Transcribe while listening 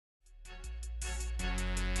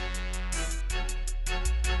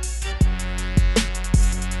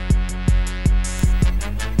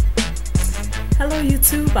Hello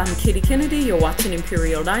YouTube, I'm Kitty Kennedy. You're watching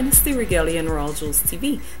Imperial Dynasty, Regalia, and Royal Jewels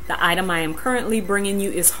TV. The item I am currently bringing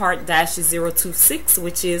you is HEART-026,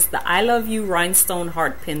 which is the I Love You Rhinestone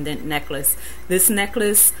Heart Pendant Necklace. This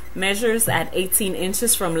necklace measures at 18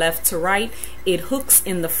 inches from left to right. It hooks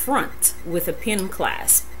in the front with a pin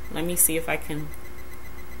clasp. Let me see if I can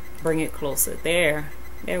bring it closer. There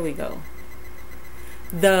we go.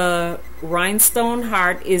 The rhinestone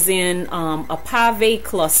heart is in a pave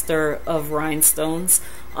cluster of rhinestones.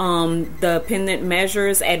 The pendant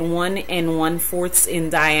measures at 1 1/4 in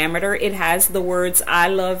diameter. It has the words I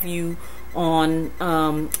love you on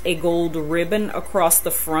a gold ribbon across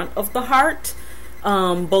the front of the heart.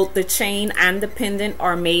 Both the chain and the pendant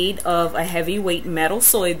are made of a heavyweight metal,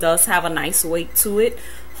 so it does have a nice weight to it.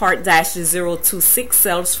 HEART-026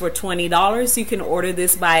 sells for $20. You can order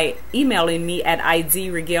this by emailing me at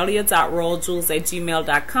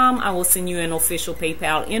IDRregalia.RoyalJewels@gmail.com. I will send you an official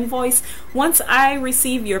PayPal invoice. Once I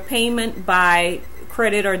receive your payment by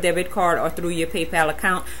credit or debit card or through your PayPal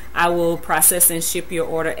account, I will process and ship your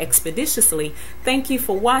order expeditiously. Thank you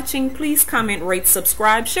for watching. Please comment, rate,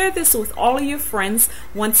 subscribe, share this with all of your friends.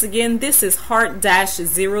 Once again, this is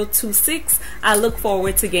HEART-026. I look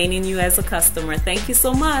forward to gaining you as a customer. Thank you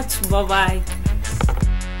so much. Bye-bye.